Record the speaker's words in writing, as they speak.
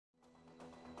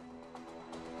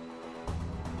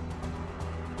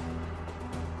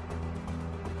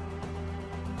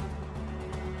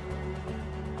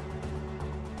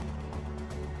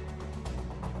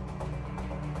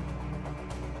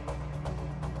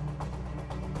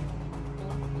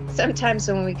sometimes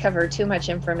when we cover too much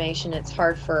information, it's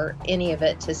hard for any of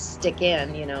it to stick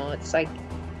in. It's like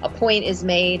a point is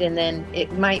made and then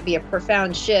it might be a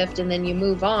profound shift and then you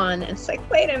move on. And it's like,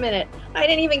 wait a minute, I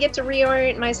didn't even get to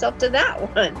reorient myself to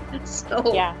that one.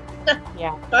 So Yeah.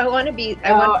 Yeah. I want to be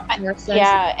more sensitive.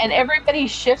 Yeah, and everybody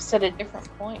shifts at a different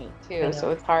point too,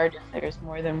 so it's hard if there's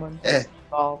more than one person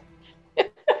involved.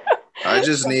 I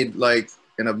just need like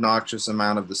an obnoxious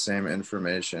amount of the same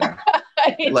information.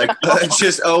 Like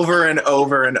just over and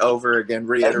over and over again,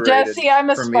 reiterated. Jesse, I'm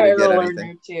a spiral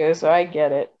learner too, so I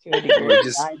get it to a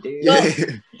degree. I do.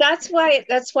 Well,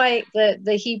 that's why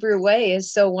the Hebrew way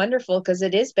is so wonderful, because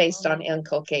it is based on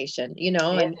inculcation,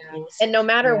 and no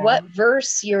matter what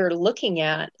verse you're looking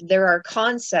at, there are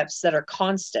concepts that are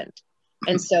constant.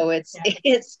 And so it's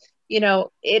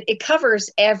it covers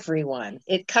everyone.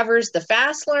 It covers the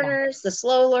fast learners, the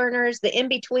slow learners, the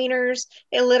in-betweeners.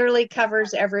 It literally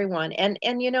covers everyone. And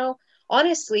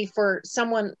honestly, for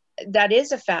someone that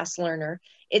is a fast learner,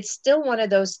 it's still one of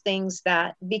those things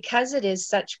that, because it is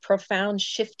such profound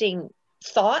shifting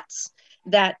thoughts,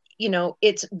 that,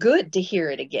 it's good to hear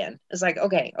it again. It's like,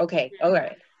 okay, all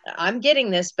right, I'm getting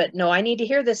this, but no, I need to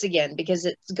hear this again, because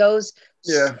it goes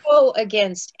so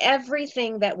against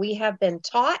everything that we have been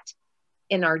taught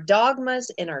in our dogmas,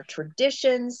 in our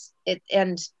traditions,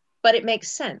 but it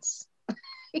makes sense.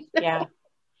 Yeah.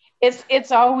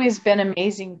 It's always been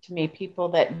amazing to me, people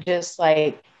that just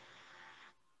like,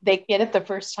 they get it the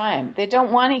first time. They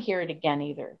don't want to hear it again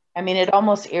either. I mean, it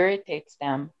almost irritates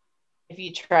them if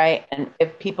you try and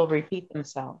if people repeat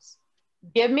themselves.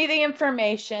 Give me the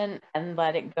information and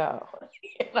let it go.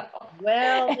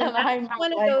 Well, and I'm not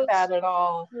one like of those that at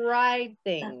all. Pride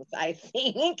things, I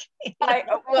think.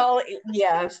 Well,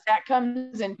 yes, that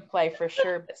comes into play for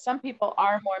sure. But some people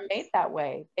are more made that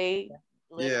way. I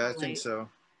think so.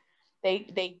 They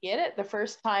get it the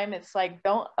first time. It's like,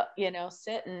 don't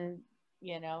sit and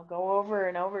go over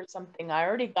and over something. I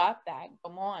already got that.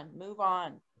 Come on, move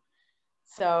on.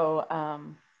 So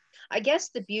I guess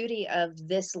the beauty of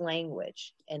this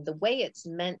language and the way it's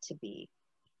meant to be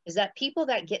is that people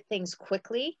that get things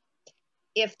quickly,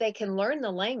 if they can learn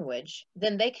the language,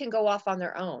 then they can go off on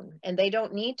their own, and they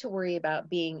don't need to worry about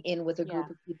being in with a group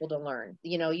of people to learn.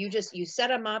 You set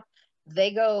them up,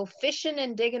 they go fishing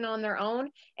and digging on their own,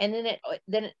 and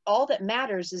then all that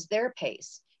matters is their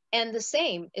pace. And the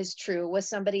same is true with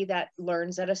somebody that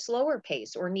learns at a slower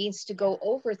pace or needs to go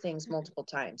over things multiple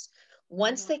times.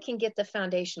 Once they can get the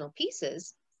foundational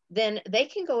pieces, then they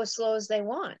can go as slow as they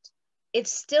want. It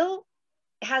still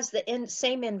has the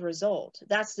same end result.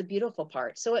 That's the beautiful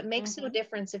part. So it makes no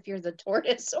difference if you're the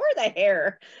tortoise or the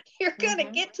hare. You're going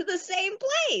to get to the same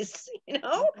place,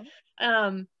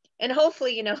 and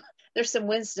hopefully, there's some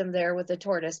wisdom there with the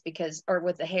tortoise or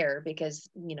with the hare, because,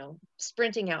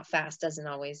 sprinting out fast doesn't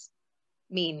always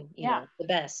mean, the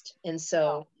best. And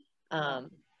so,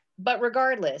 but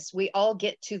regardless, we all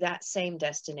get to that same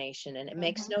destination, and it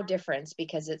makes no difference,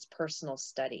 because it's personal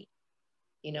study.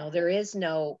 There is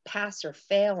no pass or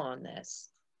fail on this.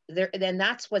 Then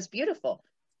that's what's beautiful.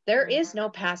 There is no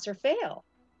pass or fail.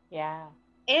 Yeah.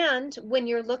 And when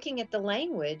you're looking at the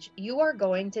language, you are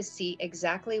going to see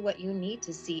exactly what you need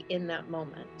to see in that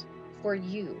moment for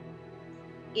you,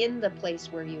 in the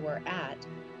place where you are at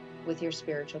with your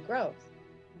spiritual growth.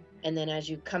 And then as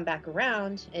you come back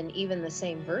around, and even the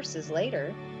same verses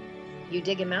later, you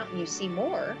dig them out and you see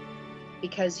more,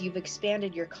 because you've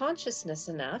expanded your consciousness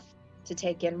enough to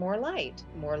take in more light.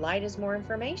 More light is more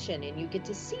information, and you get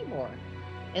to see more.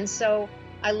 And so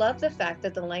I love the fact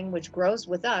that the language grows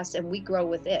with us and we grow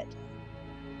with it.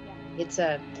 It's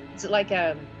like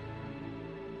I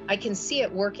can see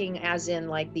it working as in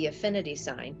like the affinity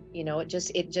sign.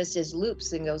 It just is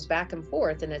loops and goes back and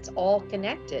forth, and it's all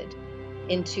connected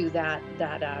into that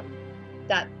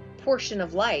portion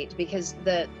of light, because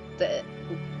the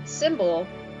symbol,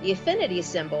 the affinity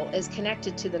symbol, is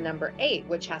connected to the number 8,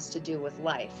 which has to do with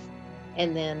life,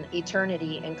 and then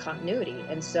eternity and continuity.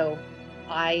 And so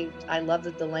I love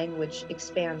that the language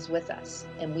expands with us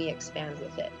and we expand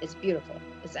with it. It's beautiful.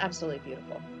 It's absolutely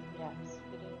beautiful.